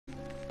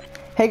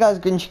Hey guys,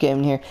 Greentree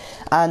Gaming here,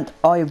 and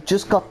I've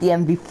just got the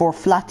MV4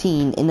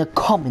 Flatine in a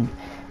common.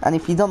 And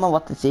if you don't know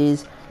what this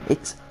is,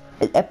 it's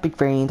an epic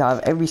variant. I have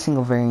every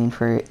single variant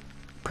for it.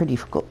 Pretty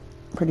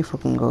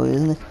fucking good,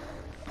 isn't it?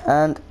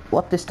 And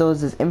what this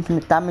does is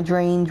infinite damage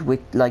range with,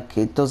 like,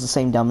 it does the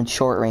same damage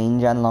short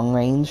range and long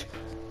range.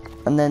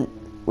 And then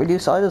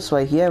reduce idle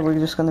sway. Yeah, we're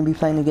just gonna be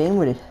playing a game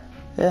with it.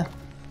 Yeah,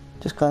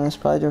 just kind of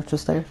spider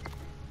just there.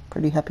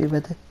 Pretty happy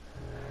with it.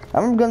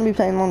 I'm gonna be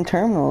playing on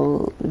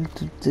terminal.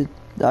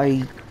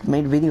 I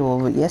made a video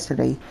of it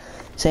yesterday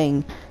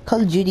saying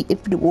Call of Duty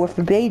Infinite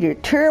Warfare Beta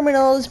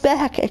terminal is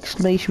back!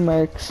 Exclamation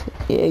marks.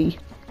 Yay.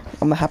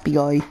 I'm a happy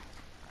guy.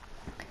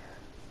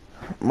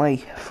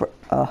 I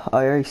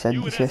already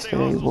said this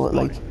yesterday, but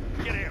like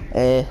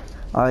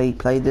I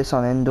played this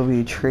on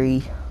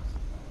NW3.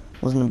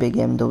 Wasn't a big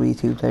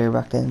MW2 player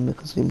back then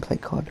because I didn't play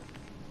COD.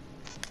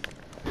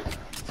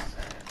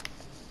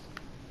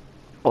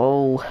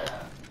 Oh,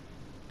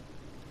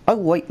 I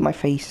wipe my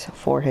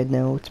forehead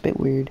now. It's a bit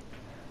weird.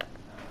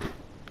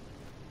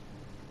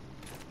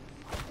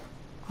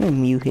 I'm gonna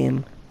mute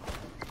him.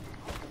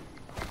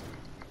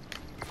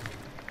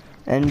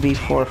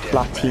 NV4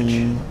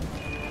 Flatine.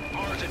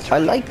 I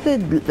like the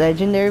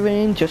legendary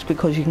variant just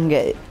because you can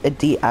get a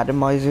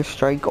de-atomizer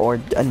strike or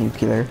a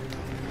nuclear,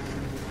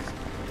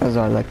 as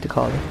I like to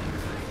call it.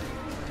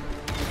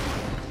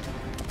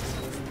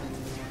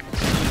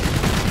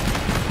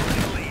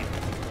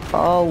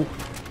 Oh.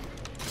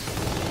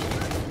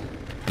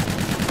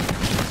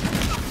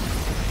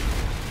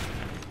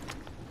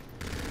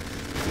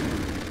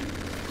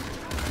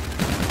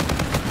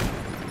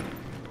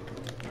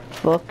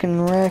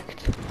 Fucking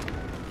wrecked.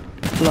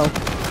 No.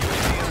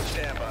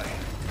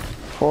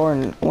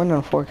 1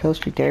 on 4 kill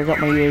streak there. Got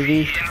my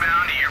UAV.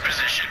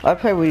 I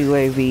play with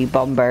UAV,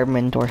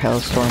 bombardment or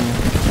hellstorm.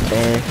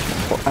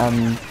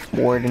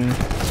 Warden.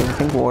 So I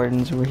think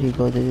warden's really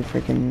good at the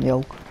freaking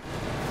yoke.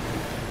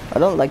 I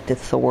don't like the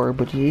Thor,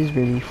 but it is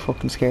really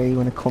fucking scary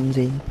when it comes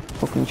in.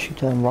 Fucking shoot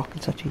down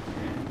rockets at you.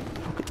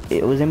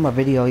 It was in my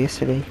video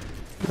yesterday.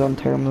 It was on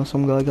terminal.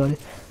 Some guy got it.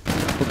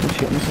 Fucking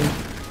shooting me.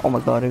 Oh my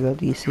god, I got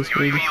the assist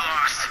really.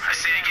 I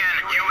say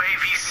again,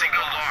 UAV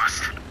signal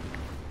lost.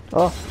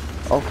 Oh,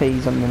 okay,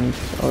 he's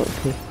underneath. Oh,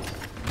 okay.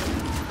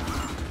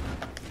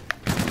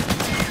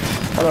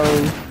 Hello.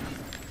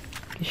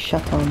 Get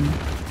shot on.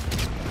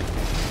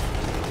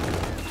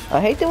 I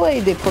hate the way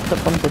they put the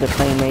front of the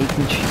plane where you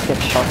can get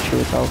shot through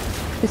it though.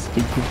 It's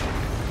stupid.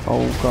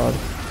 Oh god.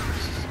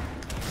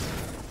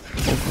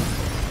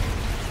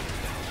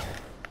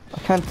 I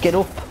can't get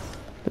up.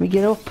 Let me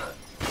get up.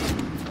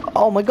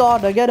 Oh my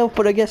god, I get up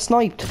but I get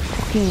sniped.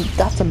 Fucking,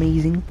 that's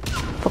amazing.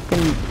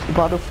 Fucking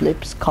bottle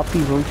flips,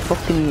 copyright,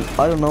 fucking,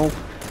 I don't know.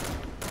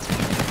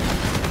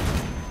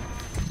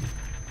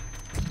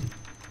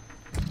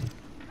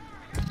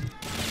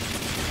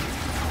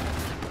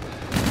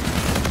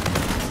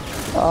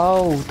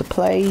 Oh, the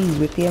plays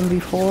with the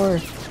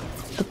MV4.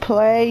 The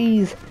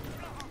plays.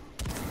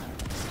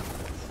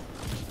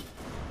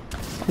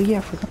 Oh yeah,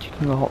 I forgot you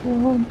can go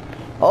home.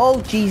 Oh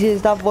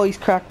Jesus, that voice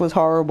crack was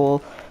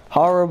horrible.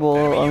 Horrible.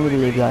 I'm gonna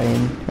leave that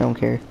in. I don't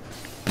care.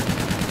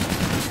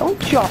 Don't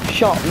chop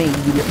shot me,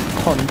 you little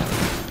cunt.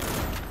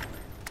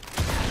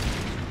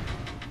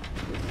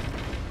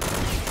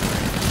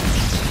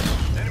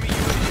 Enemy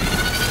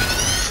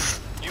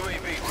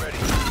UAV ready.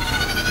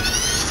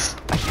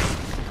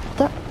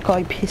 That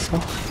guy piss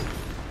off.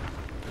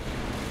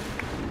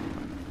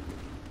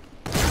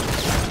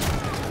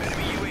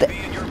 Enemy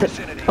UAV in your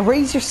vicinity. The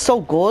Razor's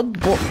so good,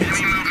 but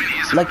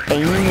it's like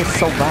aiming is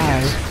so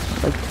bad.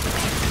 Like,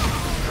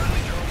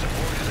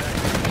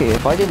 okay,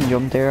 if I didn't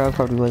jump there, I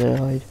probably would have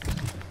died.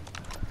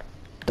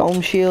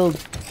 Dome shield,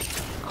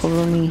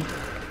 cover me.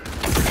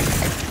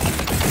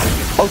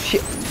 Oh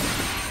shit!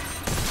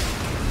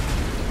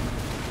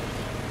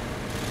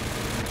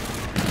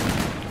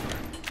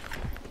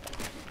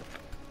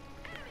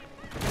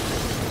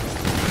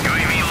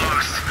 UAV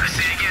lost. I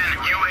say again,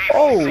 UAV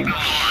Oh signal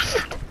lost.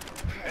 shit!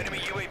 Enemy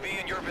UAV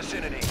in your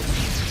vicinity.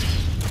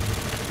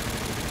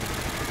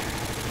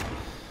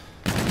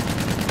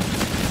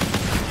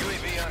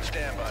 UAV on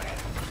standby.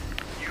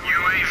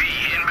 UAV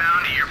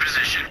inbound to your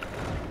position.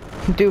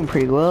 I'm doing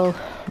pretty well.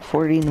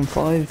 14 and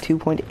 5,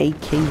 2.8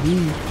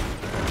 KV.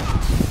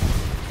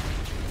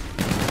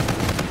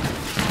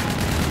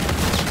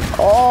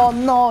 Oh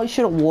no, I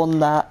should have won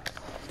that.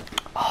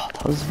 Oh,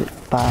 that was a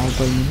bit bad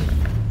by me.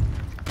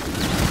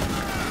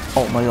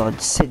 Oh my god,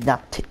 Sid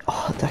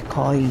oh, that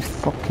guy,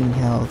 fucking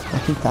hell. I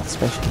think that's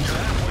special.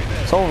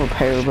 It's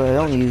overpowered, but I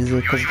don't use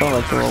it because I don't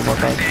like the robot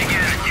guy.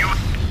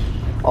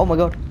 Oh my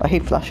god, I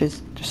hate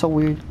flashes. They're so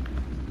weird.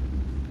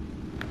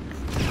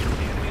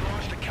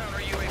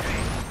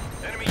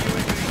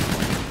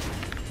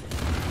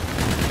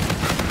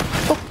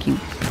 Fuck you.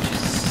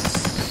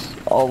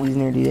 Just always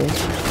nearly there.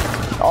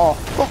 Oh,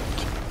 fuck.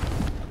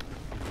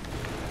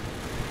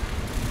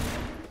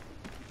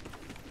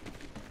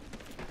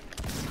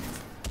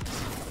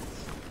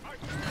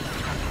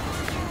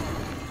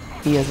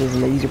 He has his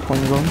laser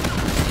point gun.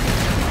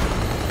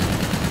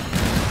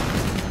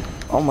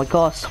 Oh my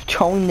god, stop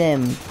throwing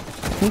them.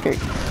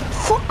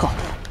 Fuck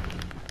off.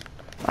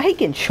 I hate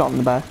getting shot in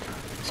the back.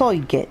 That's all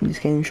you get in this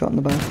game, shot in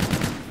the back.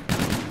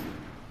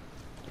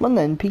 Come on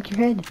then, peek your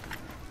head.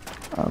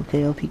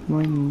 Okay, I'll peek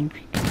mine and you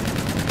peek.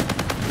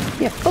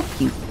 Yeah, fuck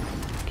you.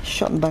 Get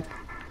shot in the back.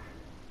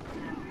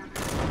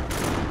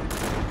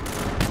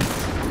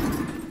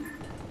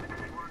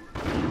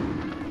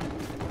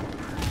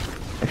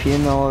 If you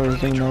didn't know what I was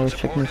doing, I was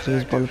checking if it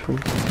was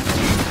bulletproof.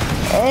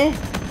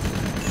 Ah!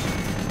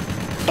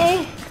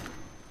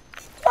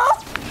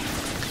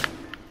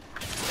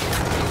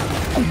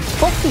 I'm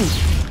fucking.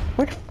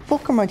 Where the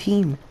fuck are my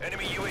team?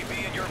 Enemy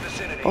UAV in your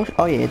vicinity.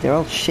 Oh yeah, they're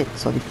all shit,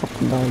 so they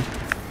fucking died.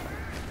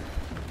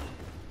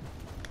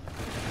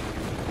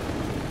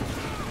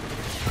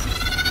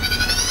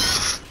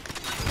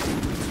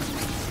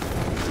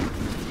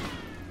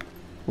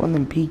 One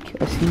in peak,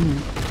 I see you.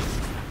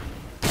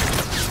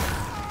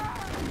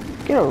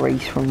 Get a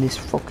race from this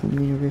fucking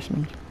universe,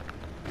 mate.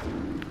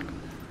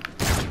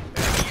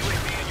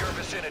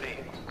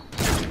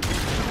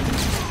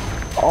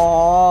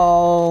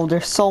 Oh, they're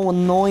so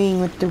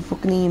annoying with their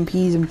fucking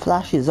EMPs and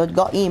flashes. I've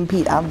got EMP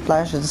and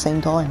flash at the same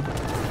time.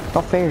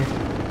 Not fair.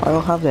 I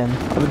don't have them.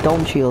 I have a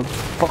dome shield.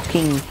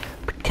 Fucking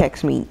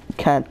protects me.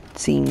 Can't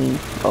see me.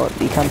 Oh,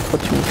 you can't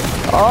touch me.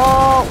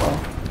 Oh! Well.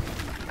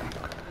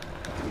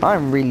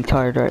 I'm really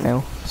tired right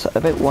now. It's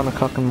about 1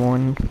 o'clock in the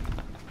morning.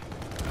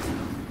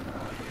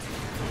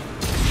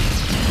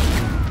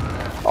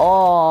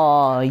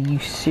 Oh, are you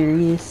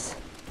serious?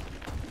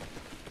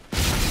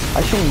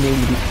 I shouldn't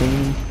really be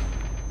cleaning.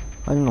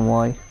 I don't know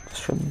why.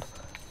 Just shouldn't.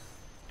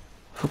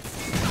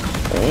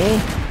 Eh?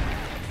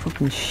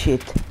 Fucking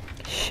shit.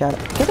 Shut up.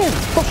 Get out.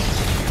 Fuck.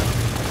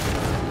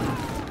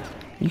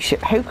 You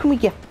should. How can we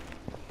get?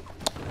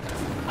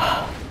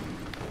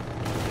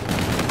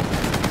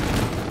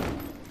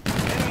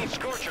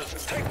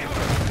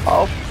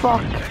 Oh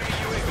fuck.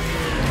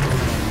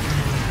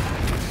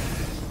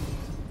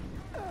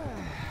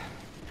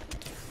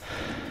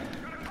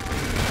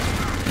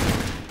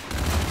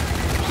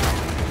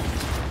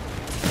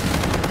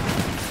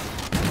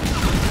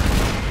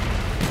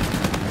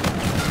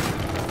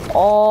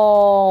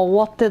 Oh,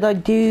 what did I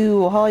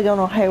do? I don't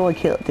know how I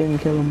didn't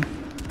kill him.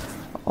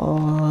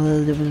 Oh,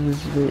 that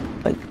was a bit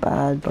like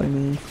bad by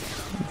me.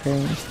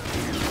 Okay.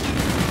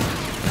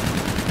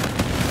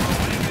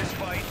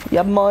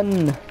 Yeah,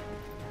 man.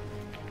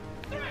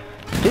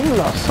 Doing a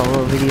lot of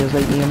solo videos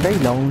lately. I'm very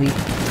lonely.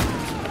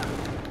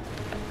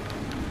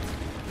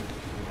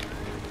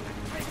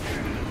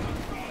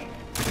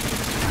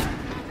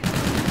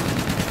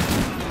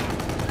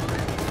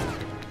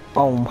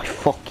 Oh my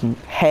fucking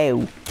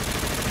hell.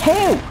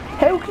 How?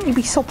 How can you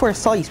be so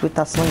precise with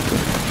that sniper?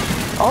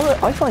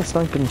 I find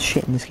sniping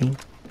shit in this game.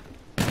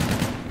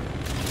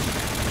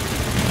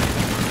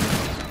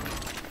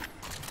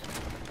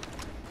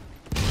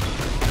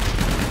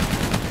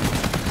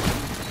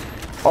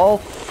 Oh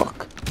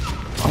fuck.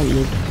 I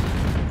live.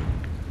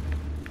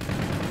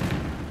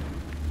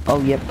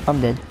 Oh yep, I'm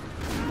dead.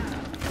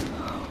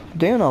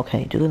 Doing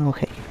okay, doing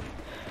okay.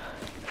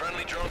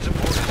 Friendly drone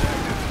support is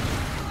active.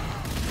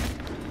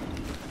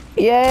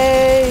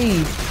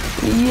 Yay!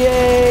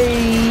 Yay!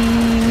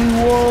 We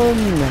won!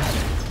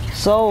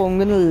 So I'm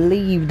gonna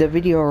leave the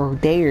video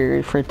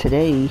there for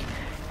today,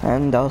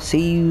 and I'll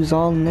see you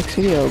all in the next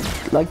video.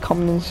 Like,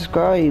 comment, and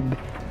subscribe.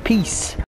 Peace!